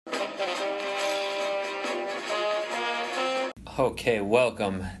Okay,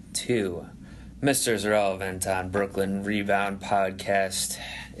 welcome to Misterz Relevant on Brooklyn Rebound Podcast.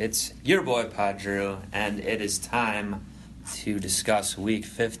 It's your boy Pod Drew, and it is time to discuss Week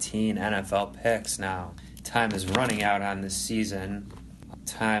 15 NFL picks now. Time is running out on this season.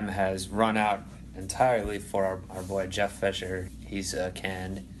 Time has run out entirely for our boy Jeff Fisher. He's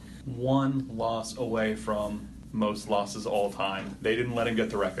canned. One loss away from most losses all time. They didn't let him get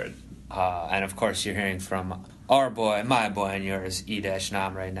the record. And of course, you're hearing from our boy, my boy, and yours,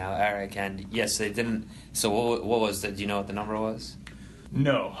 E-Nam right now, Eric. And yes, they didn't. So what was that? Do you know what the number was?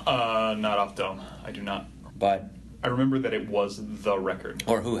 No, not off dome. I do not. But I remember that it was the record.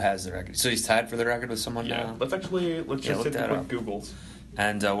 Or who has the record? So he's tied for the record with someone now? Let's just hit the quick Googles.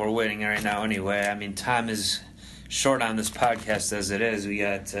 And we're waiting right now anyway. I mean, time is short on this podcast as it is. We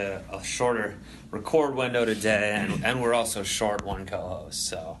got a shorter record window today, and we're also short one co-host.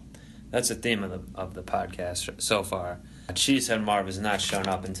 So that's the theme of the podcast so far. Cheesehead Marv has not shown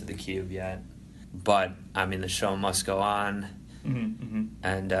up into the cube yet, but I mean the show must go on. Mm-hmm.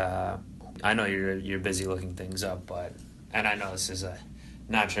 And I know you're busy looking things up, and I know this is a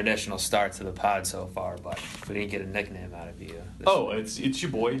non-traditional start to the pod so far, but we didn't get a nickname out of you. It's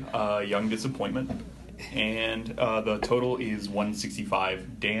your boy, Young Disappointment, and the total is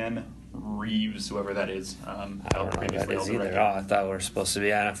 165. Dan Reeves, whoever that is. I don't know who that is either. I thought we were supposed to be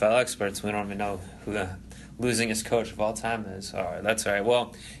NFL experts. We don't even know who the losingest coach of all time is. All right, that's all right.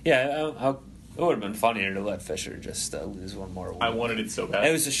 Well, yeah, it would have been funnier to let Fisher just lose one more week. I wanted it so bad.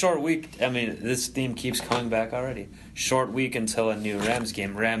 It was a short week. I mean, this theme keeps coming back already. Short week until a new Rams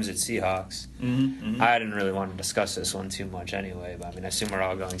game. Rams at Seahawks. Mm-hmm. I didn't really want to discuss this one too much anyway, but I mean, I assume we're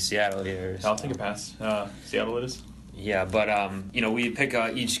all going Seattle here. So. I'll take a pass. Seattle it is. Yeah, but, we pick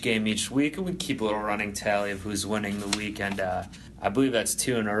each game each week, and we keep a little running tally of who's winning the week, and I believe that's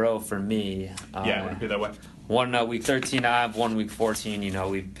 2 in a row for me. Yeah, it would be that way. One week 13, I have 1 week 14.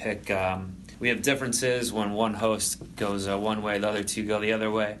 We pick... we have differences when one host goes one way, the other two go the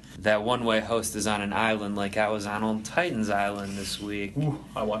other way. That one-way host is on an island like I was on Old Titans Island this week. Ooh,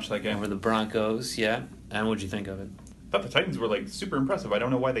 I watched that game. Over the Broncos, yeah. And what'd you think of it? I thought the Titans were, super impressive. I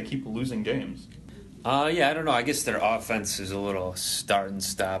don't know why they keep losing games. Yeah, I don't know. I guess their offense is a little start and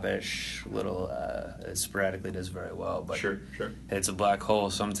stop-ish, it sporadically does very well. But Sure. It's a black hole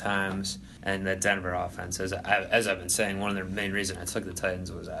sometimes. And the Denver offense, as I've been saying, one of the main reasons I took the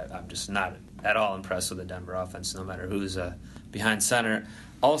Titans was I'm just not at all impressed with the Denver offense, no matter who's behind center.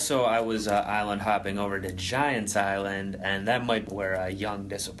 Also, I was island hopping over to Giants Island, and that might be where young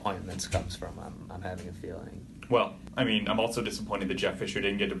disappointments comes from. I'm having a feeling. Well, I mean, I'm also disappointed that Jeff Fisher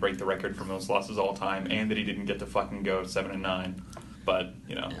didn't get to break the record for most losses all time, and that he didn't get to fucking go 7-9. But,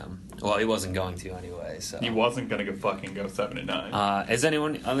 Yeah. Well, he wasn't going to anyway, so. He wasn't going to fucking go 7-9. Is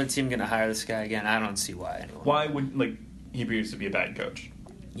other team going to hire this guy again? I don't see why anyone. Why would, he appears to be a bad coach.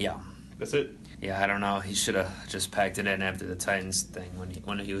 Yeah. That's it? Yeah, I don't know. He should have just packed it in after the Titans thing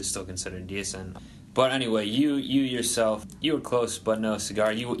when he was still considered decent. But anyway, you yourself, you were close, but no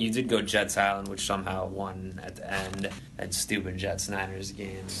cigar. You did go Jets Island, which somehow won at the end. That stupid Jets-Niners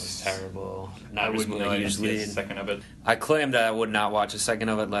game was terrible. I wouldn't really usually a second of it. I claimed that I would not watch a second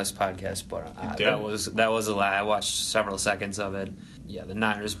of it last podcast, but that was a lie. I watched several seconds of it. Yeah, the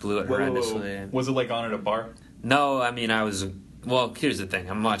Niners blew it horrendously. Was it on at a bar? No, I mean, I was... Well, here's the thing.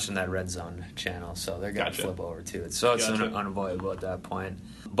 I'm watching that Red Zone channel, so they're going to flip over to it. So it's unavoidable at that point.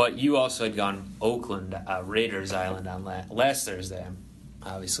 But you also had gone Oakland, Raiders Island on last Thursday.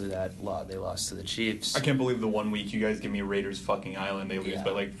 Obviously, they lost to the Chiefs. I can't believe the 1 week you guys give me Raiders fucking Island. They lose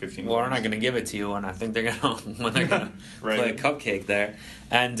by 15 Well, we're not going to give it to you when I think they're going to play a cupcake there.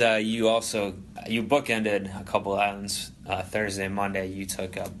 And you bookended a couple islands. Thursday, Monday, you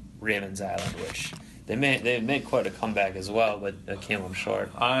took up Ravens Island, which... They made quite a comeback as well, but it came up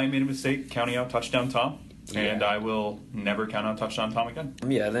short. I made a mistake counting out Touchdown Tom, and I will never count out Touchdown Tom again.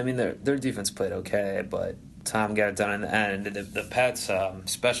 Yeah, I mean, their defense played okay, but Tom got it done in the end. The Pats'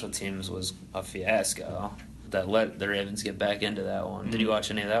 special teams was a fiasco that let the Ravens get back into that one. Did you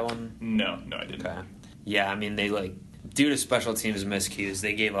watch any of that one? No, I didn't. Okay. Yeah, I mean, they due to special teams miscues,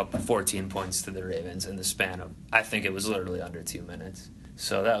 they gave up 14 points to the Ravens in the span of, I think it was literally under 2 minutes.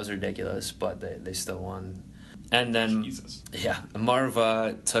 So that was ridiculous, but they still won. And then, Marv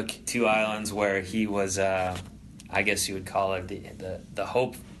took 2 islands where he was, I guess you would call it the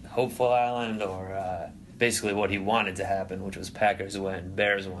hopeful island, or basically what he wanted to happen, which was Packers win,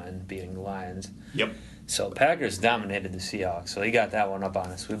 Bears win, beating the Lions. Yep. So Packers dominated the Seahawks, so he got that one up on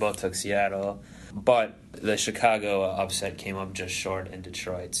us. We both took Seattle, but the Chicago upset came up just short in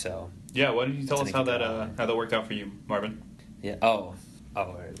Detroit. So yeah, why don't you tell us how that worked out for you, Marvin? Yeah. Oh,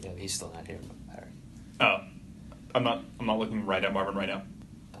 Oh, yeah, he's still not here. Oh, I'm not looking right at Marvin right now.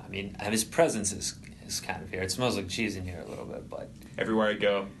 I mean, his presence is kind of here. It smells like cheese in here a little bit, but Everywhere I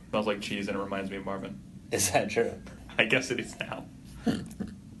go, it smells like cheese, and it reminds me of Marvin. is that true? I guess it is now.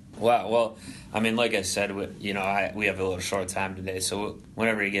 Wow. Well, I mean, like I said, we have a little short time today, so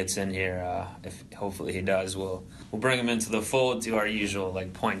whenever he gets in here, if hopefully he does, we'll bring him into the fold, do our usual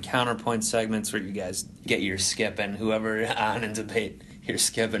like point counterpoint segments where you guys get your Skip and whoever on and debate your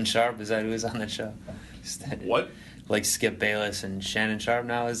Skip and Sharp. Is that who's on the show? What? Like Skip Bayless and Shannon Sharp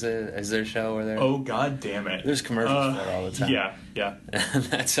now is their show where they're Oh, god damn it. there's commercials for it all the time. Yeah. And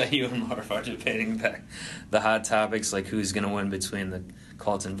that's how you and Marv are debating the hot topics, like who's going to win between the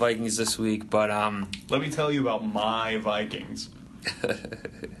Colts and Vikings this week. But Let me tell you about my Vikings.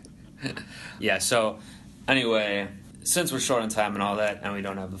 yeah. So anyway, since we're short on time and all that, and we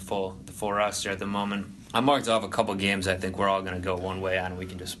don't have the full roster at the moment, I marked off a couple games I think we're all going to go one way on. We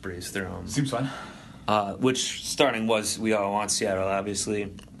can just breeze through them. Seems fine. Which starting was we all want Seattle,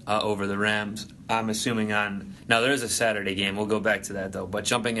 obviously, over the Rams. I'm assuming now there is a Saturday game. We'll go back to that though. But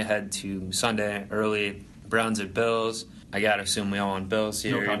jumping ahead to Sunday early, Browns at Bills. I gotta assume we all want Bills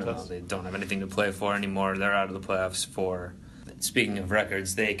here, No even though contest. they don't have anything to play for anymore. They're out of the playoffs for. Speaking of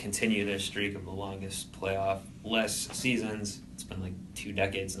records, they continue their streak of the longest playoff-less seasons. It's been like 2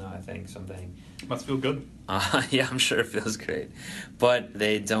 decades now, I think, something. Must feel good. Yeah, I'm sure it feels great. But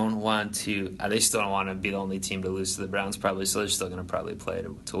they don't want to, they still don't want to be the only team to lose to the Browns, probably, so they're still going to probably play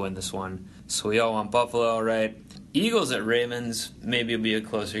to win this one. So we all want Buffalo, right? Eagles at Ravens, maybe it'll be a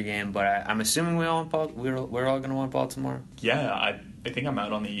closer game, but I'm assuming we're all going to want Baltimore. Yeah, I think I'm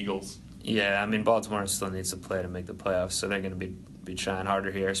out on the Eagles. Yeah, I mean, Baltimore still needs to play to make the playoffs, so they're going to be trying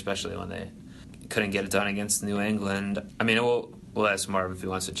harder here, especially when they couldn't get it done against New England. I mean, we'll ask Marv if he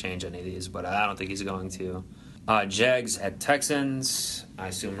wants to change any of these, but I don't think he's going to. Jags at Texans. I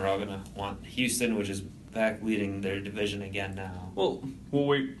assume we're all going to want Houston, which is back leading their division again now. Well, we'll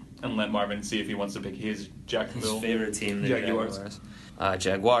wait and let Marvin see if he wants to pick his His Jacksonville. favorite team, the Jaguars.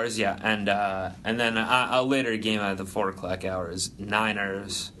 Jaguars, yeah. And then a later game at the 4 o'clock hour is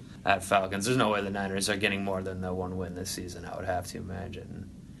Niners at Falcons. There's no way the Niners are getting more than the one win this season, I would have to imagine,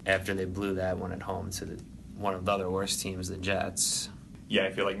 after they blew that one at home to one of the other worst teams, the Jets. Yeah,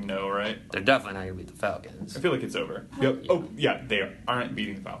 I feel like no, right? They're definitely not going to beat the Falcons. I feel like it's over. Yep. Oh, yeah, they aren't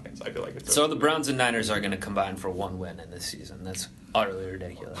beating the Falcons. I feel like it's So over. the Browns and Niners are going to combine for one win in this season. That's utterly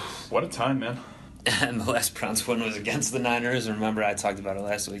ridiculous. What a time, man. And the last Browns win was against the Niners. Remember, I talked about it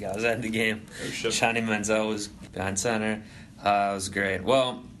last week. I was at the game. Oh, shit. Johnny Manziel was behind center. It was great.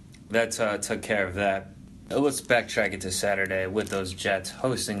 Well, that took care of that. Let's backtrack it to Saturday with those Jets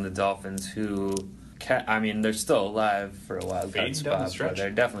hosting the Dolphins, who, they're still alive for a wild card Fading down the spot, stretch. but they're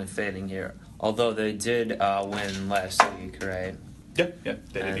definitely fading here. Although they did win last week, right? Yeah.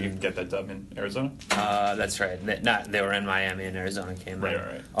 They didn't get that dub in Arizona. That's right. They were in Miami and Arizona came in.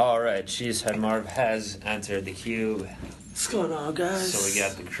 Right. All right. Cheesehead Marv has entered the queue. What's going on, guys? So we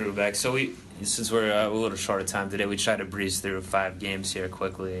got the crew back. So since we're a little short of time today, we tried to breeze through 5 games here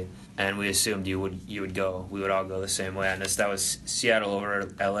quickly, and we assumed you would go. We would all go the same way on this. That was Seattle over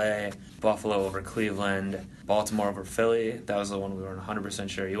LA, Buffalo over Cleveland, Baltimore over Philly. That was the one we weren't 100%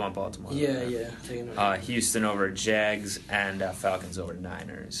 sure. You want Baltimore? Yeah. Houston over Jags and Falcons over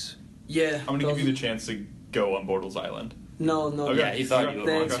Niners. Yeah. I'm going to give you the chance to go on Bortles Island. No. Okay. Yeah, he thought you would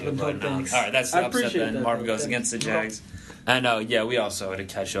want Thanks, to, but but no. thanks. All right, that's the I upset appreciate then. that, Marvin though. goes against the Jags. And we also, to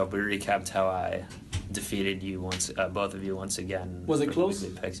catch up, we recapped how I defeated you both of you once again. Was it for the close?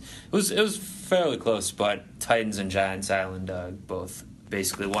 weekly picks. It was fairly close, but Titans and Giants Island both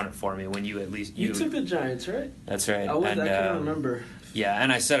basically won it for me. When you at least You took the Giants, right? That's right. I can't remember. Yeah,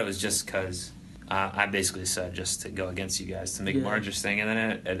 and I said it was just because I basically said just to go against you guys to make it more interesting, and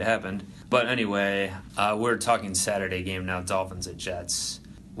then it happened. But anyway, we're talking Saturday game now, Dolphins at Jets,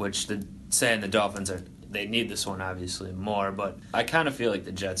 which saying the Dolphins they need this one obviously more, but I kind of feel like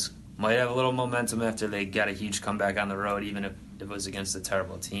the Jets might have a little momentum after they got a huge comeback on the road, even if it was against a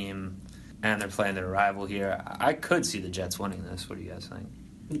terrible team, and they're playing their rival here. I could see the Jets winning this. What do you guys think?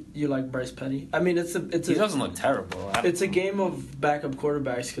 You like Bryce Petty? I mean, He doesn't look terrible. It's a game of backup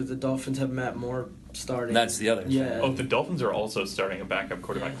quarterbacks because the Dolphins have Matt Moore starting. That's the other thing. Yeah. Oh, the Dolphins are also starting a backup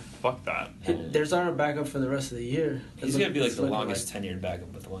quarterback. Yeah. Fuck that. There's not a backup for the rest of the year. He's going to be like the longest tenured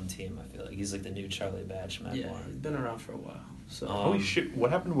backup with one team, I feel like. He's like the new Charlie Batch, Matt Yeah, Moore. he's been around for a while. So Holy shit!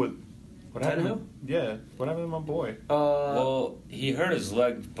 What happened with What happened? Tannehill? Yeah. What happened to my boy? Well, he hurt his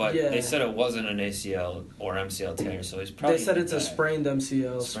leg, but Yeah. they said it wasn't an ACL or MCL tear, so he's probably. They said it's a back. sprained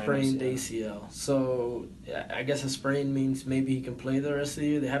MCL, sprained ACL. ACL. So I guess a sprain means maybe he can play the rest of the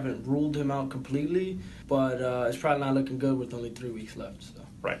year. They haven't ruled him out completely, but it's probably not looking good with only 3 weeks left. So.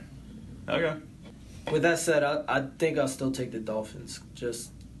 Right. Okay. With that said, I think I'll still take the Dolphins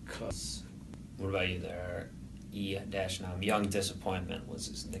just because. What about you there? E-Nam. Young Disappointment was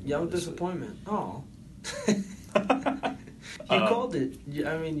his nickname. Young this disappointment. Oh. You You called it.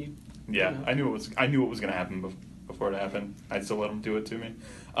 I mean, you. Yeah, you know. I knew what was going to happen before it happened. I'd still let them do it to me.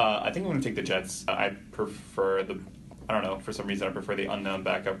 I think I'm going to take the Jets. I prefer I don't know, for some reason I prefer the unknown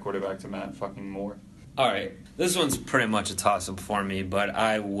backup quarterback to Matt fucking Moore. All right. This one's pretty much a toss-up for me, but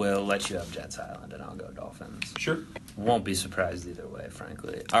I will let you have Jets Island, and I'll go Dolphins. Sure. Won't be surprised either way,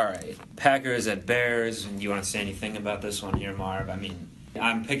 frankly. All right. Packers at Bears. You want to say anything about this one here, Marv? I mean,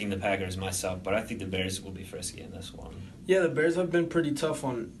 I'm picking the Packers myself, but I think the Bears will be frisky in this one. Yeah, the Bears have been pretty tough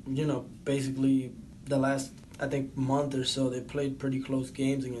on, basically the last, I think, month or so. They played pretty close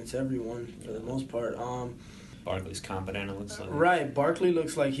games against everyone for the most part. Barkley's competent, it looks like. Right, Barkley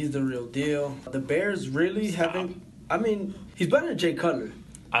looks like he's the real deal. The Bears really haven't. I mean, he's better than Jay Cutler.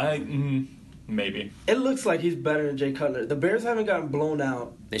 Maybe. It looks like he's better than Jay Cutler. The Bears haven't gotten blown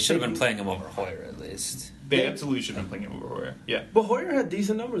out. They should have been playing him over Hoyer, at least. They absolutely should have been playing it over Hoyer. Yeah. But Hoyer had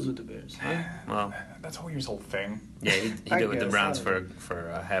decent numbers with the Bears. Well, That's Hoyer's whole thing. yeah, he I did with the guess, Browns I don't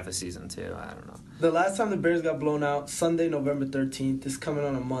for half a season, too. I don't know. The last time the Bears got blown out, Sunday, November 13th, this is coming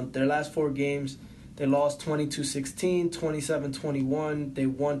on a month. Their last 4 games, they lost 22-16, 27-21, they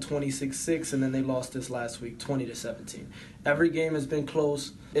won 26-6, and then they lost this last week, 20-17. Every game has been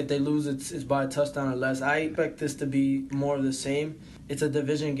close. If they lose, it's by a touchdown or less. I expect this to be more of the same. It's a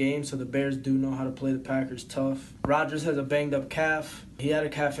division game, so the Bears do know how to play the Packers tough. Rodgers has a banged-up calf. He had a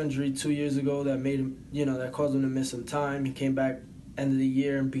calf injury 2 years ago that made him, that caused him to miss some time. He came back end of the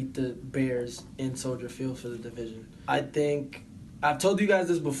year and beat the Bears in Soldier Field for the division. I think I've told you guys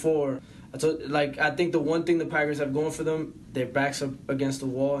this before. I think the one thing the Packers have going for them, their backs up against the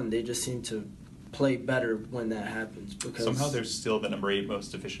wall, and they just seem to play better when that happens. Because Somehow they're still the number 8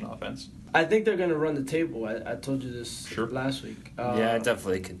 most efficient offense. I think they're going to run the table. I told you this Sure. last week. Yeah, I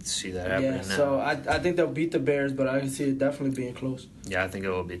definitely could see that happening now. So I think they'll beat the Bears, but I can see it definitely being close. Yeah, I think it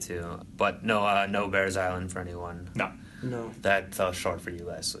will be, too. But no Bears Island for anyone. No. That fell short for you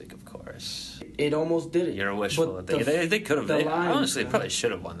last week, of course. It almost did it. You're wishful. But They could have. the Lions, Honestly, man. probably should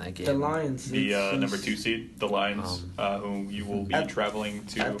have won that game. The Lions. The it's- number 2 seed, the Lions, who you will be traveling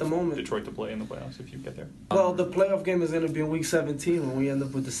to at the moment. Detroit to play in the playoffs if you get there. Well, the playoff game is going to be in Week 17 when we end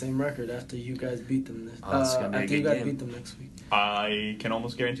up with the same record after you guys beat them. It's gonna be a after you good guys game. beat them next week. I can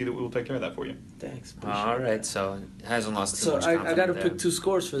almost guarantee that we will take care of that for you. Thanks. All right, so it hasn't lost too So much I confidence got to there. pick 2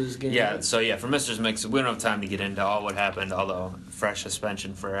 scores for this game. Yeah, right? so for Misterz Mix, we don't have time to get into all what happened, although fresh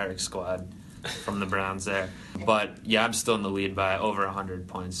suspension for Eric's squad from the Browns there. But, yeah, I'm still in the lead by over 100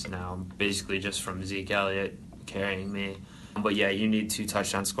 points now, basically just from Zeke Elliott carrying me. But, yeah, you need 2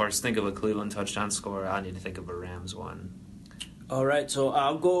 touchdown scores. Think of a Cleveland touchdown score. I need to think of a Rams one. All right, so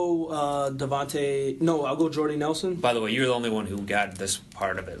I'll go I'll go Jordy Nelson. By the way, you're the only one who got this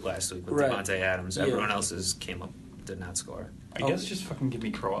part of it last week with Right. Devontae Adams. Yeah. Everyone else's did not score. I guess just fucking give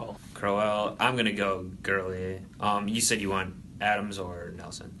me Crowell. Crowell, I'm going to go Gurley. You said you want Adams or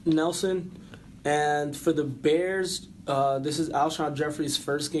Nelson? Nelson. And for the Bears, this is Alshon Jeffrey's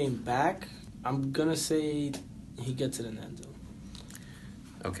first game back. I'm going to say he gets it in the end zone.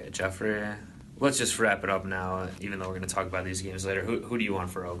 Okay, Jeffrey. Let's just wrap it up now, even though we're going to talk about these games later. Who do you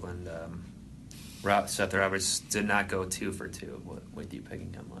want for Oakland? Seth Roberts did not go 2 for 2 with you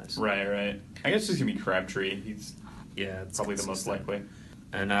picking him last. Right. I guess just give me Crabtree. He's It's probably the most consistent. likely.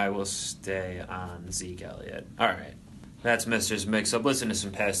 And I will stay on Zeke Elliott. All right. That's Mister's Mix-Up. Listen to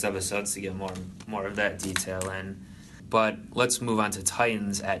some past episodes to get more of that detail in. But let's move on to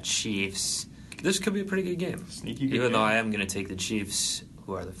Titans at Chiefs. This could be a pretty good game. Sneaky good Even game. though I am going to take the Chiefs,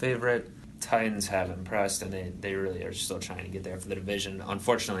 who are the favorite. Titans have impressed, and they really are still trying to get there for the division.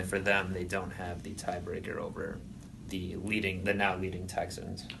 Unfortunately for them, they don't have the tiebreaker over the now leading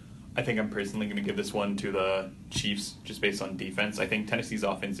Texans. I think I'm personally going to give this one to the Chiefs just based on defense. I think Tennessee's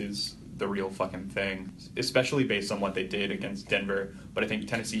offense is the real fucking thing, especially based on what they did against Denver. But I think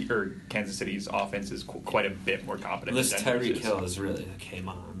Kansas City's offense is quite a bit more competent This than Denver's Tyreek is. Hill is really came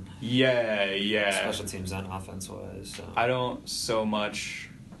on. Yeah. Special teams and offense-wise. So. I don't so much.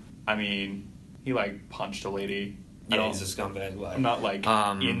 I mean, he punched a lady. He's a scumbag. But, I'm not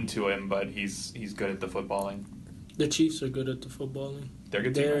into him, but he's good at the footballing. The Chiefs are good at the footballing. They're a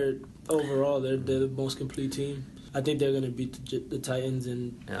good team. Overall, they're the most complete team. I think they're going to beat the Titans,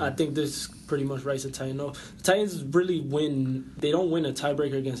 and Yeah. I think this pretty much writes the Titans off. The Titans really win. They don't win a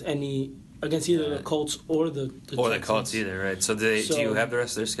tiebreaker against either the Colts or the or Texans. the Colts either, right? So, do you have the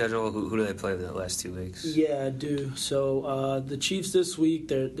rest of their schedule? Who do they play the last 2 weeks? Yeah, I do. So the Chiefs this week,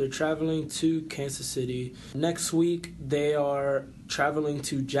 they're traveling to Kansas City. Next week, they are traveling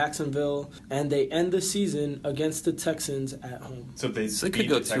to Jacksonville, and they end the season against the Texans at home. So they could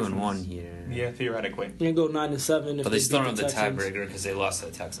go 2-1 here. Yeah, theoretically. They can go 9-7 if But they still don't have the Texans. tiebreaker because they lost to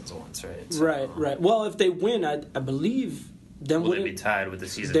the Texans once, right? So, Right. Well, if they win, I believe then will they be tied with the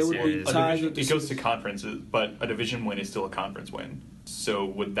season They would be series? tied. It goes to conferences, but a division win is still a conference win. So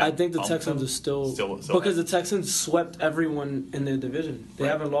would that? I think the bump Texans them? are still Still because the Texans swept everyone in their division. They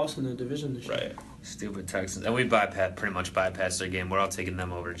Right. haven't lost in their division this year. Right. Stupid Texans. And we pretty much bypassed their game. We're all taking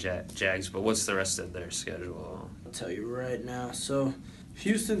them over Jags. But what's the rest of their schedule? I'll tell you right now. So,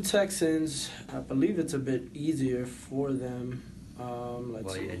 Houston Texans, I believe it's a bit easier for them.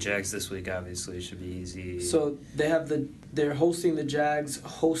 Let's see. Jags this week obviously should be easy. So they're hosting the Jags,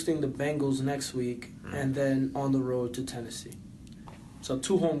 hosting the Bengals next week, and then on the road to Tennessee. So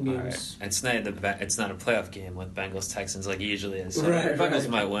 2 home games. Right. It's not a playoff game with Bengals Texans like it usually is. So Right, Bengals right.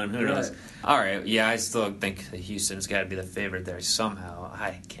 might win. Who knows? Right. All right. Yeah, I still think Houston's got to be the favorite there somehow.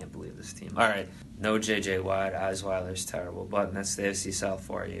 I can't believe this team. All right. No J.J. Watt. Osweiler's terrible, but that's the AFC South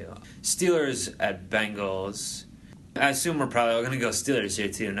for you. Steelers at Bengals. I assume we're probably all going to go Steelers here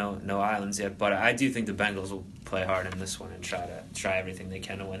too. No Islands yet, but I do think the Bengals will play hard in this one and try everything they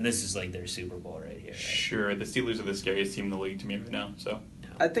can to win. This is like their Super Bowl right here. Right? Sure, the Steelers are the scariest team in the league to me right now. So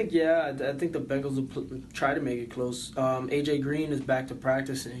I think I think the Bengals will try to make it close. AJ Green is back to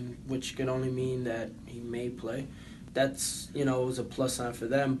practicing, which can only mean that he may play. That's was a plus sign for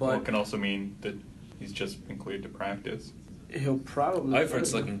them, but it can also mean that he's just been cleared to practice. he'll probably.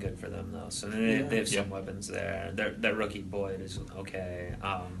 Eiffert's looking good for them though, so they have some weapons there. Their rookie Boyd is okay.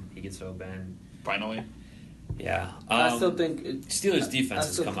 He gets open. Finally. Yeah, I still think Steelers defense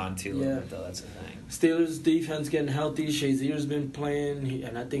has still come on too a little bit though. That's the thing. Steelers defense getting healthy. Shazier's been playing,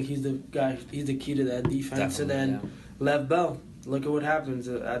 and I think he's the guy. He's the key to that defense. Definitely, and then Lev Bell. Look at what happens.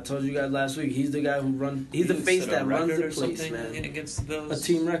 I told you guys last week. He's the guy who runs. He's the face that runs the place, man. Against the Bills. A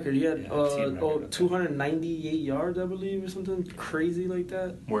team record. He had team record, okay. 298 yards, I believe, or something crazy like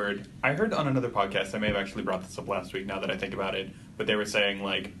that. Word. I heard on another podcast, I may have actually brought this up last week now that I think about it, but they were saying,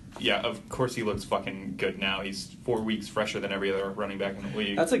 like, yeah, of course he looks fucking good now. He's 4 weeks fresher than every other running back in the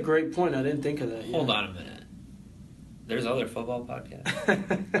league. That's a great point. I didn't think of that. Yeah. Hold on a minute. There's other football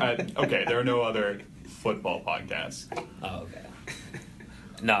podcasts. Okay, there are no other football podcasts. Oh, okay.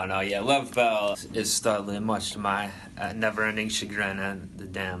 No, yeah. Lev Bell is startling, much to my never-ending chagrin, and the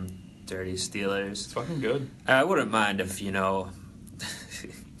damn dirty Steelers. It's fucking good. I wouldn't mind if, I don't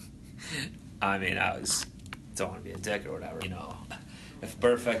want to be a dick or whatever, if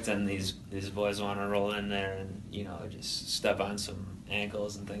Perfect and these boys want to roll in there and, just step on some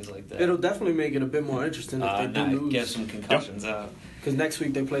ankles and things like that. It'll definitely make it a bit more interesting if they do lose. Get some concussions out. Because next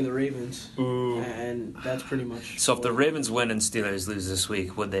week they play the Ravens. Ooh. And that's pretty much... So if the Ravens win and Steelers lose this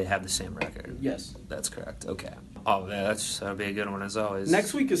week, would they have the same record? Yes. That's correct. Okay. Oh, yeah, that'll be a good one as always.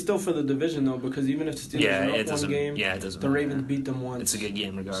 Next week is still for the division, though, because even if the Steelers are up one game, it doesn't the matter. Ravens beat them once. It's a good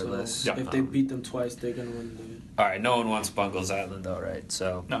game regardless. So if they beat them twice, they're going to win the division. All right, no one wants Bungles Island, though, right?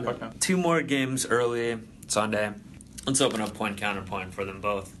 So No, fuck no. 2 more games early Sunday. Let's open up point counterpoint for them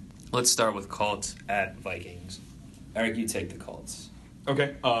both. Let's start with Colts at Vikings. Eric, you take the Colts.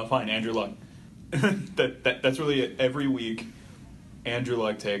 Okay, fine, Andrew Luck. That's really it. Every week, Andrew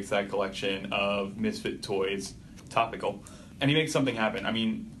Luck takes that collection of misfit toys, topical, and he makes something happen. I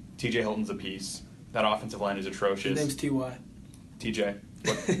mean, T.J. Hilton's a piece. That offensive line is atrocious. His name's T.Y. T.J.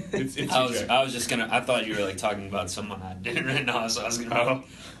 Look, it's T.J. I was just gonna. I thought you were like talking about someone I didn't really know, so I was gonna.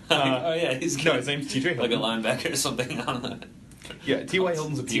 Oh, yeah, he's good. No, his name's T.J. Like Hilton. a linebacker or something. I don't know. Yeah, T.Y.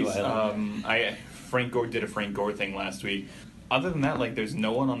 Hilton's a piece. T.Y. Hilton. Frank Gore did a Frank Gore thing last week. Other than that, like, there's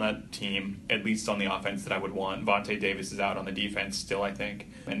no one on that team, at least on the offense, that I would want. Vontae Davis is out on the defense still, I think.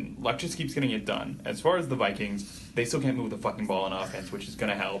 And Luck just keeps getting it done. As far as the Vikings, they still can't move the fucking ball on offense, which is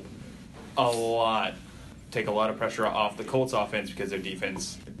going to help a lot. Take a lot of pressure off the Colts offense because their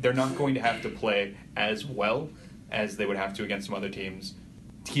defense, they're not going to have to play as well as they would have to against some other teams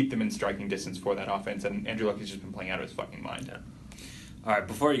to keep them in striking distance for that offense. And Andrew Luck has just been playing out of his fucking mind. Yeah. All right,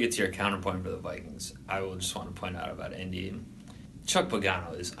 before you get to your counterpoint for the Vikings, I will just want to point out about Indy. Chuck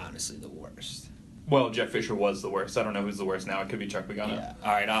Pagano is honestly the worst. Well, Jeff Fisher was the worst. I don't know who's the worst now. It could be Chuck Pagano. Yeah.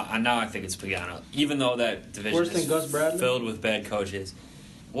 All right, now I think it's Pagano. Even though that division Worse than Gus Bradley? filled with bad coaches.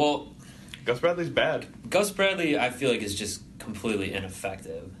 Well, Gus Bradley's bad. Gus Bradley, I feel like, is just completely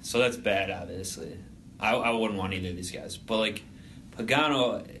ineffective. So that's bad, obviously. I wouldn't want either of these guys. But, like,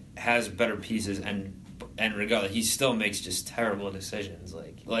 Pagano has better pieces, and regardless, he still makes just terrible decisions.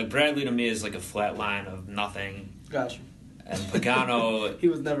 Like Bradley to me is like a flat line of nothing. Gotcha. And Pagano, he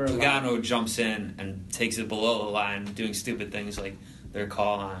was never. Pagano jumps in and takes it below the line, doing stupid things like their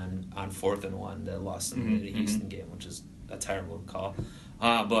call on 4th and 1 that lost them in the Houston game, which is a terrible call.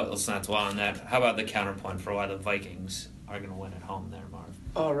 But let's not dwell on that. How about the counterpoint for why the Vikings are going to win at home there, Marv?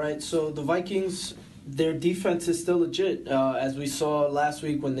 All right, so the Vikings, their defense is still legit. As we saw last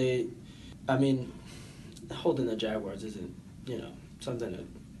week when holding the Jaguars isn't, something to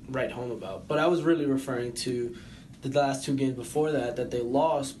write home about. But I was really referring to the last 2 games before that they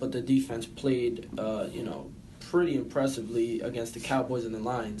lost, but the defense played, pretty impressively against the Cowboys and the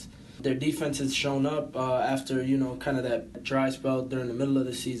Lions. Their defense has shown up after, kind of that dry spell during the middle of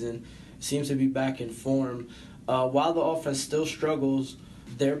the season. Seems to be back in form. While the offense still struggles,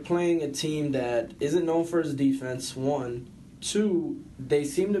 they're playing a team that isn't known for its defense, 1. 2, they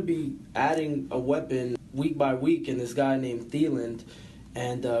seem to be adding a weapon week by week in this guy named Thielen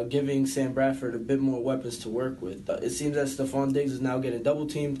and giving Sam Bradford a bit more weapons to work with. It seems that Stephon Diggs is now getting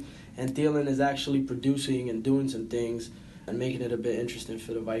double-teamed, and Thielen is actually producing and doing some things and making it a bit interesting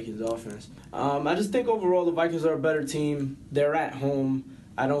for the Vikings offense. I just think overall the Vikings are a better team. They're at home.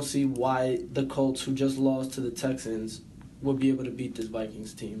 I don't see why the Colts, who just lost to the Texans, would be able to beat this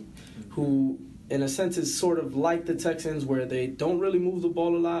Vikings team, who in a sense is sort of like the Texans where they don't really move the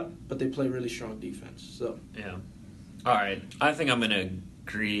ball a lot, but they play really strong defense. So yeah. All right. I think I'm going to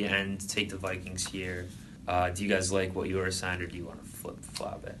agree and take the Vikings here. Do you guys like what you were assigned, or do you want to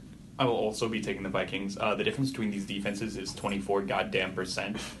flip-flop it? I will also be taking the Vikings. The difference between these defenses is 24 goddamn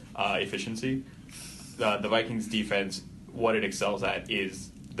percent efficiency. The Vikings defense, what it excels at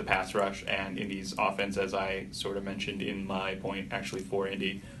is the pass rush, and Indy's offense, as I sort of mentioned in my point, actually for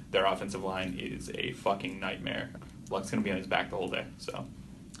Indy, their offensive line is a fucking nightmare. Luck's going to be on his back the whole day. So,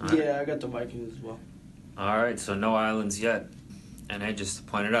 right. Yeah, I got the Vikings as well. All right, so no islands yet. And I just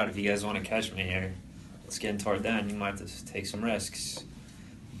pointed out, if you guys want to catch me here, it's getting toward the end, you might have to take some risks.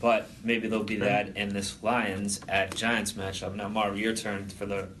 But maybe there'll be that in this Lions at Giants matchup. Now, Marv, your turn for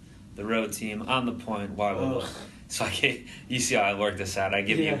the road team on the point. Why will So you see how I work this out. I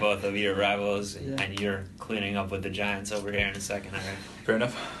give you both of your rivals, and you're cleaning up with the Giants over here in a second. All right? Fair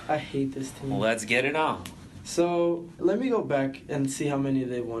enough. I hate this team. Well, let's get it on. So let me go back and see how many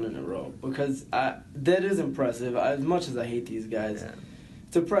they've won in a row, because that is impressive. As much as I hate these guys,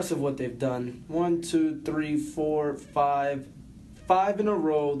 it's impressive what they've done. 1, 2, 3, 4, 5 in a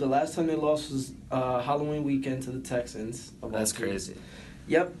row. The last time they lost was Halloween weekend to the Texans. That's crazy.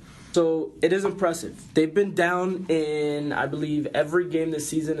 Yep. So it is impressive. They've been down in, I believe, every game this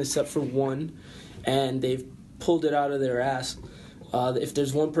season except for 1, and they've pulled it out of their ass. If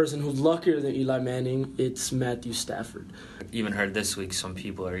there's one person who's luckier than Eli Manning, it's Matthew Stafford. Even heard this week some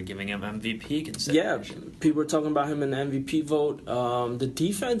people are giving him MVP consideration. Yeah, people are talking about him in the MVP vote. The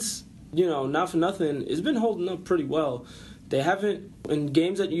defense, not for nothing, has been holding up pretty well. They haven't, in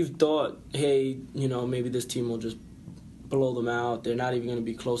games that you've thought, hey, maybe this team will just blow them out, they're not even going to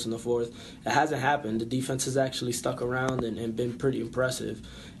be close in the fourth. It hasn't happened. The defense has actually stuck around and been pretty impressive.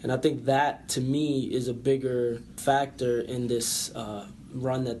 And I think that, to me, is a bigger factor in this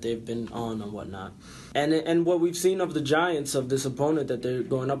run that they've been on and whatnot. And what we've seen of the Giants, of this opponent that they're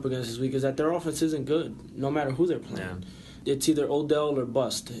going up against this week, is that their offense isn't good, no matter who they're playing. Yeah. It's either Odell or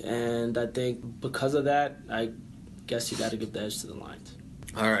bust. And I think because of that, I guess you got to give the edge to the Lions.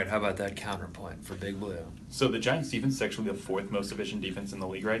 All right, how about that counterpoint for Big Blue? So the Giants' defense is actually the 4th most efficient defense in the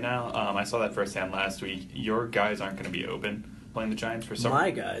league right now. I saw that firsthand last week. Your guys aren't going to be open playing the Giants for some reason.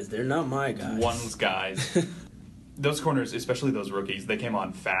 My guys, they're not my guys. One's guys. Those corners, especially those rookies, they came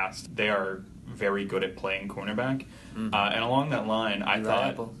on fast. They are very good at playing cornerback. Mm-hmm. And along that line,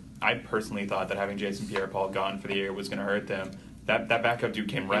 I personally thought that having Jason Pierre-Paul gone for the year was going to hurt them. That backup dude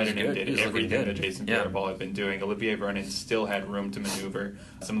came right in and did everything that Jason Pierre-Paul had been doing. Olivier Vernon still had room to maneuver.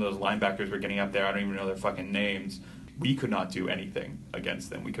 Some of those linebackers were getting up there. I don't even know their fucking names. We could not do anything against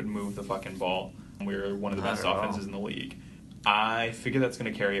them. We could move the fucking ball. We were one of the best offenses in the league. I figure that's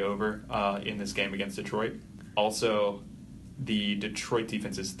going to carry over in this game against Detroit. Also, the Detroit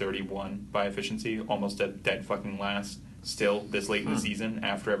defense is 31 by efficiency, almost at dead fucking last still this late in the season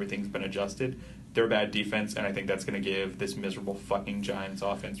after everything's been adjusted. They're a bad defense, and I think that's going to give this miserable fucking Giants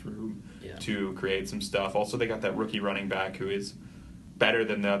offense room to create some stuff. Also, they got that rookie running back who is better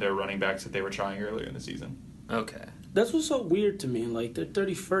than the other running backs that they were trying earlier in the season. Okay. That's what's so weird to me. Like, they're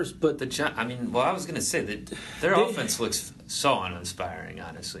 31st, but... I was going to say that their offense looks so uninspiring,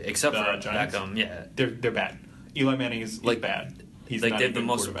 honestly. Except for Giants? Beckham, yeah. They're bad. Eli Manning is bad. He's like not they a have the good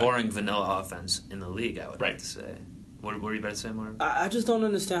most quarterback. boring vanilla offense in the league. I would Right. like to say. What were you about to say, Marv? I just don't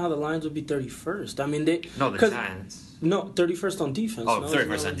understand how the Lions would be 31st. I mean, they No, the 'cause- Giants. No, 31st on defense. Oh, no,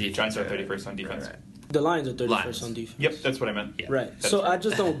 31st no. on defense. Giants are right, 31st on defense. Right. The Lions are 31st Lions. on defense. Yep, that's what I meant. Yeah. Right. That's So right. I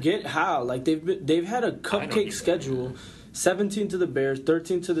just don't get how. Like they've had a I don't cupcake either. schedule. 17 to the Bears,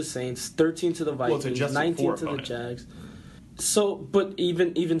 13 to the Saints, 13 to the Well, it's Vikings, adjusted 19 for to the opponent. Jags. So, but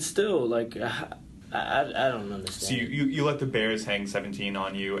even still, like I don't understand. So you let the Bears hang 17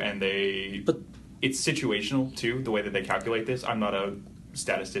 on you, and But- it's situational too, the way that they calculate this. I'm not a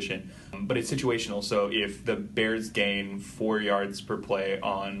statistician, but it's situational. So if the Bears gain 4 yards per play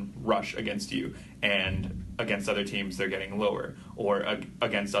on rush against you, and against other teams they're getting lower, or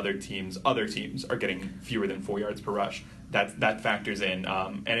against other teams are getting fewer than 4 yards per rush, that factors in,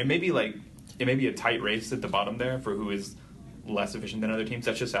 and it may be a tight race at the bottom there for who is less efficient than other teams.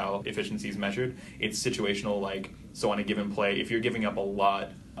 That's just how efficiency is measured. It's situational, like, so on a given play, if you're giving up a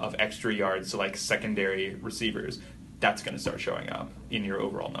lot of extra yards to like secondary receivers, that's going to start showing up in your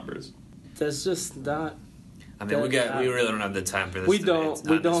overall numbers. That's just not. I mean, we really don't have the time for this. We debate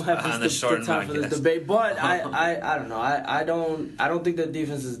don't have on the time for this debate. But I don't know. I don't think the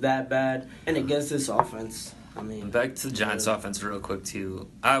defense is that bad. And against this offense, I mean, Back to the Giants' offense real quick too.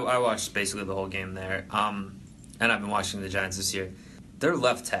 I watched basically the whole game there, and I've been watching the Giants this year. Their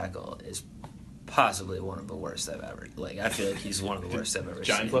left tackle is possibly one of the worst I've ever. Like, I feel like he's one of the worst I've ever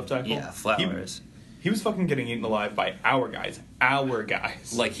seen. Giants left tackle? Yeah, Flowers. He was fucking getting eaten alive by our guys.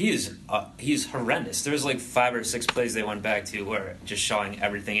 Like, he's horrendous. There was like 5 or 6 plays they went back to where just showing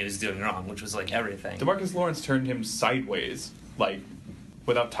everything he was doing wrong, which was like everything. DeMarcus Lawrence turned him sideways, like,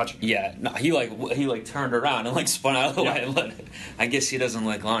 without touching him. Yeah, no, he turned around and like spun out of the Yeah. way. And let it. I guess he doesn't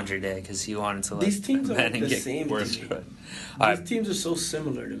like laundry day because he wanted to. Like, These teams are bend like and the get same worse. to me. All these right, teams are so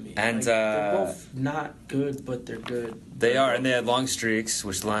similar to me. And, like, they're both not good, but they're good. they are, and they had long streaks,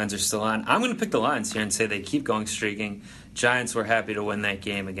 which the Lions are still on. I'm going to pick the Lions here and say they keep going streaking. Giants were happy to win that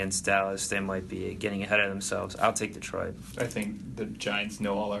game against Dallas. They might be getting ahead of themselves. I'll take Detroit. I think the Giants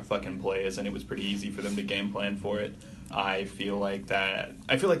know all our fucking plays, and it was pretty easy for them to game plan for it. I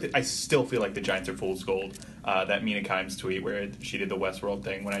still feel like the Giants are fool's gold. That Mina Kimes tweet where she did the Westworld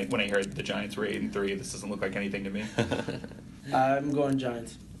thing. When I heard the Giants were 8-3, this doesn't look like anything to me. I'm going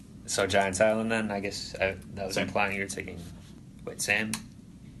Giants. So Giants Island then, I guess that was Same. implying you're taking. Wait, Sam?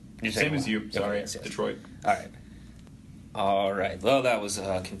 You're Same taking as what? you. Okay, Sorry, yes. Detroit. All right. Well, that was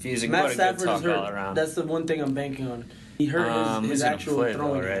confusing, Matt but a good Stafford is talk all hurt. around. That's the one thing I'm banking on. He hurt his he's gonna actual play,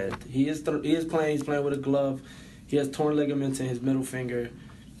 throwing. though, right? hand. He is playing. He's playing with a glove. He has torn ligaments in his middle finger.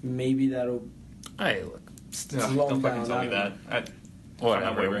 Maybe that'll Hey, look. slow him Don't fucking down. tell I me don't that. know.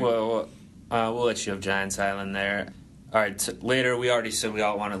 Whatever. We'll let you have Giants Island there. All right. Later, we already said we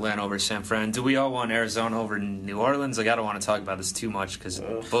all want Atlanta over San Fran. Do we all want Arizona over New Orleans? Like, I don't want to talk about this too much because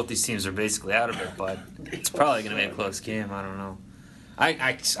both these teams are basically out of it, but it's probably going to be a close game. I don't know.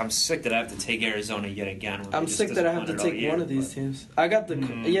 I'm sick that I have to take Arizona yet again. I'm sick that I have to take one of these teams. I got the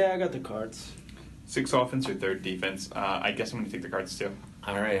I got the Cards. 6 offense or 3rd defense. I guess I'm going to take the Cards too.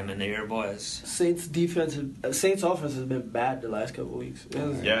 All right, I'm in the air, boys. Saints offense has been bad the last couple weeks.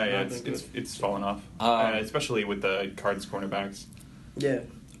 It's fallen off, especially with the Cards cornerbacks. Yeah,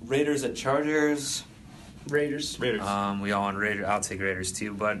 Raiders at Chargers. Raiders. We all want Raiders. I'll take Raiders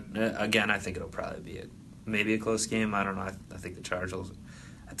too, but again, I think it'll probably be maybe a close game. I don't know. I think the Chargers.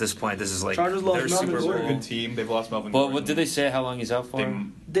 At this point, this is like Chargers lost their Melvin Super They're a Bowl. good team. They've lost Melvin Well, Gordon. what did they say? How long he's out for?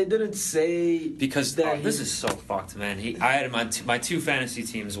 They didn't say Because that this is so fucked, man. I had my 2 fantasy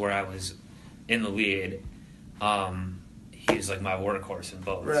teams where I was in the lead. He was like my workhorse in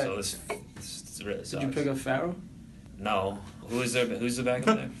both. Right. So this really sucks. Did you pick up Farrell? No. Who's the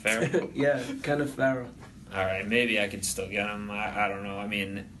backup there? Fair. Yeah, kind of Farrell. All right, maybe I could still get him. I don't know. I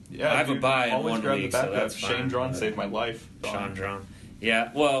mean, Yeah, I have a bye in always one grab week, the so backup. that's fine. Shane Drawn saved my life. Sean Drum.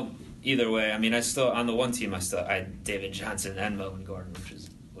 Yeah, well, either way, I mean, I still on the one team I had David Johnson and Melvin Gordon,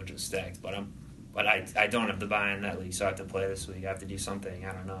 which was stacked. But I don't have the buy in that league, so I have to play this week. I have to do something.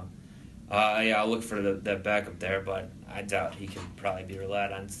 I don't know. I'll look for that backup there, but I doubt he can probably be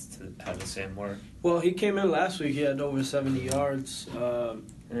relied on to have the same work. Well, he came in last week. He had over 70 yards.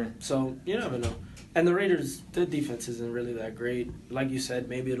 So you never know. And the Raiders, their defense isn't really that great. Like you said,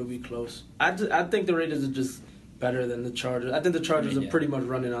 maybe it'll be close. I think the Raiders are just better than the Chargers. I think the Chargers are pretty much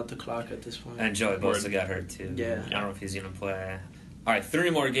running out the clock at this point. And Joey Bosa got hurt too. Yeah. I don't know if he's going to play. All right, 3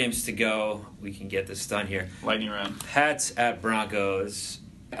 more games to go. We can get this done here. Lightning round. Pats at Broncos.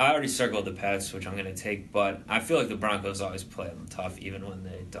 I already circled the Pats, which I'm going to take, but I feel like the Broncos always play them tough, even when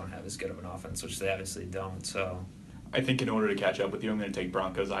they don't have as good of an offense, which they obviously don't. So I think in order to catch up with you, I'm going to take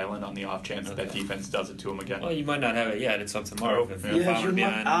Broncos Island on the off chance that defense does it to them again. Well, you might not have it yet. It's up tomorrow. If you I'm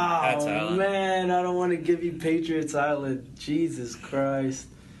behind Pats Island. Man, I don't want to give you Patriots Island. Jesus Christ.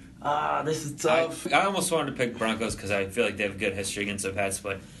 This is tough. I almost wanted to pick Broncos because I feel like they have a good history against the Pats,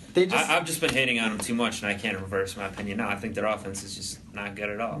 but I've just been hating on them too much, and I can't reverse my opinion now. I think their offense is just not good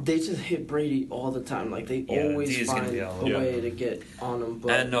at all. They just hit Brady all the time. Like, they always find a way to get on him.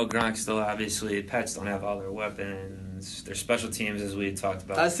 But and no Gronk still, obviously. Pats don't have all their weapons. Their special teams, as we talked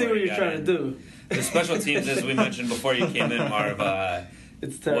about. I see what you're trying to do. The special teams, as we mentioned before you came in, Marv,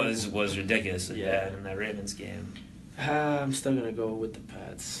 was ridiculously bad in that Ravens game. I'm still going to go with the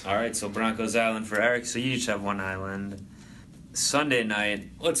Pats. All right, so Broncos Island for Eric. So you each have one island. Sunday night,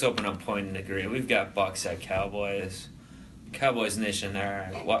 let's open up point and agree. We've got Bucks at Cowboys. Cowboys Nation,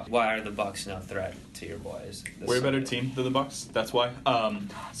 why are the Bucks no threat to your boys? We're a better team than the Bucks. That's why.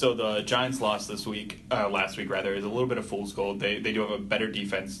 So the Giants lost last week, is a little bit of fool's gold. They do have a better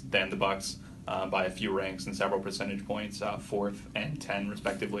defense than the Bucks by a few ranks and several percentage points, 4th and 10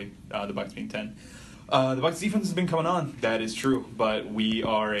 respectively. The Bucks being 10. The Bucks defense has been coming on. That is true, but we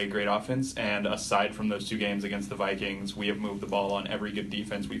are a great offense, and aside from those 2 games against the Vikings, we have moved the ball on every good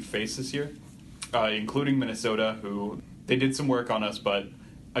defense we've faced this year, including Minnesota, who they did some work on us, but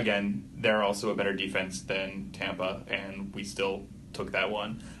again, they're also a better defense than Tampa, and we still took that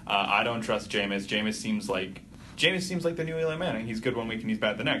one. I don't trust Jameis. Jameis seems like the new Eli Manning. He's good one week and he's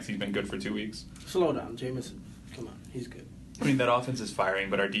bad the next. He's been good for 2 weeks. Slow down, Jameis. Come on, he's good. I mean, that offense is firing,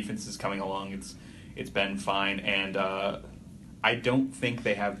 but our defense is coming along. It's been fine, and I don't think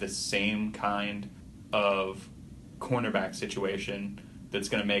they have the same kind of cornerback situation that's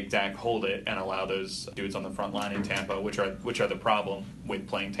going to make Dak hold it and allow those dudes on the front line in Tampa, which are the problem with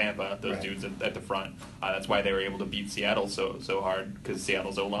playing Tampa, those dudes at the front. That's why they were able to beat Seattle so hard, because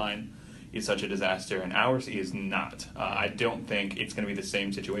Seattle's O-line is such a disaster, and ours is not. I don't think it's going to be the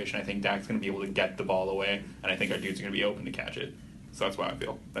same situation. I think Dak's going to be able to get the ball away, and I think our dudes are going to be open to catch it. So that's why I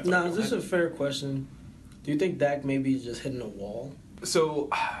feel. Now, is this a fair question? Do you think Dak maybe is just hitting a wall? So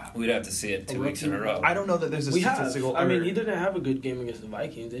we'd have to see it 2 weeks in a row. I don't know that there's a statistical. I mean, he didn't have a good game against the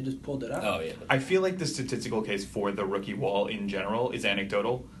Vikings. They just pulled it out. Oh yeah. I feel like the statistical case for the rookie wall in general is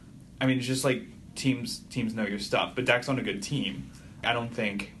anecdotal. I mean, it's just like teams know your stuff, but Dak's on a good team. I don't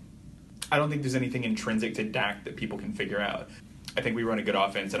think there's anything intrinsic to Dak that people can figure out. I think we run a good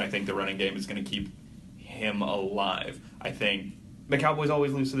offense, and I think the running game is going to keep him alive. I think the Cowboys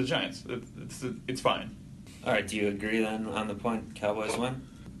always lose to the Giants. It's fine. All right, do you agree then on the point Cowboys win?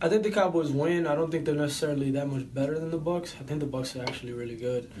 I think the Cowboys win. I don't think they're necessarily that much better than the Bucks. I think the Bucks are actually really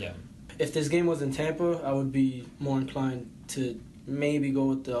good. Yeah. If this game was in Tampa, I would be more inclined to maybe go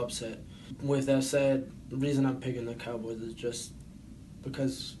with the upset. With that said, the reason I'm picking the Cowboys is just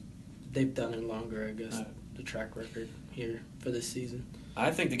because they've done it longer, I guess, the track record here for this season. I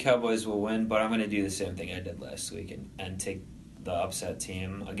think the Cowboys will win, but I'm going to do the same thing I did last week and take the upset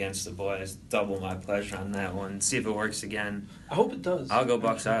team against the boys. Double my pleasure on that one. See if it works again. I hope it does. I'll go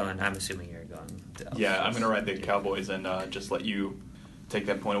Bucks Island. I'm assuming you're going. Yeah, I'm going to ride the Cowboys and just let you take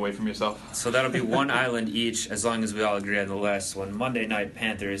that point away from yourself. So that'll be one island each, as long as we all agree on the last one. Monday night,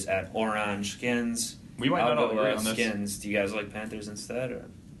 Panthers at Orange Skins. We might not all agree on this. Skins. Do you guys like Panthers instead? Or?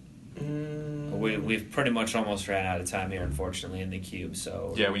 We've pretty much almost ran out of time here, unfortunately, in the cube.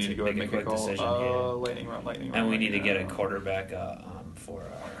 So yeah, we need to go ahead and make a call. Decision here. Lightning round. And we need to get a quarterback for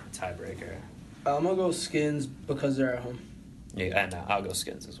our tiebreaker. I'm going to go Skins because they're at home. Yeah, and I'll go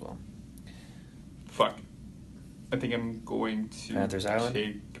Skins as well. Fuck. I think I'm going to Panthers Island? I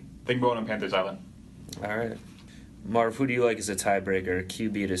think I'm going on Panthers Island. All right. Marv, who do you like as a tiebreaker,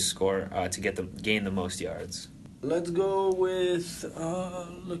 QB to score, to gain the most yards? Let's go with,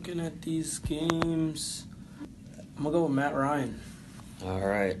 looking at these games, I'm going to go with Matt Ryan. All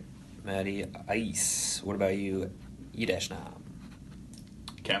right. Matty Ice. What about you, Edeshna?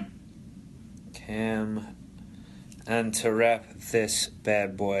 Cam. And to wrap this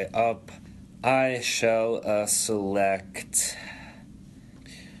bad boy up, I shall select...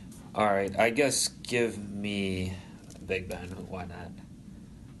 All right, I guess give me Big Ben. Why not?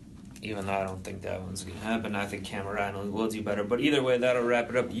 Even though I don't think that one's going to happen. I think Cameron will do better. But either way, that'll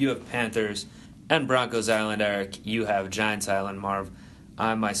wrap it up. You have Panthers and Broncos Island, Eric. You have Giants Island, Marv.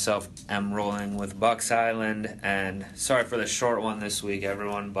 I myself am rolling with Bucks Island. And sorry for the short one this week,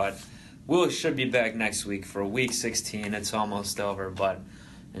 everyone. But we should be back next week for Week 16. It's almost over. But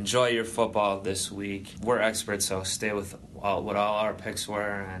enjoy your football this week. We're experts, so stay with what all our picks were,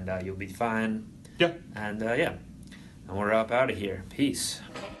 and you'll be fine. Yeah. And, and we're up out of here. Peace.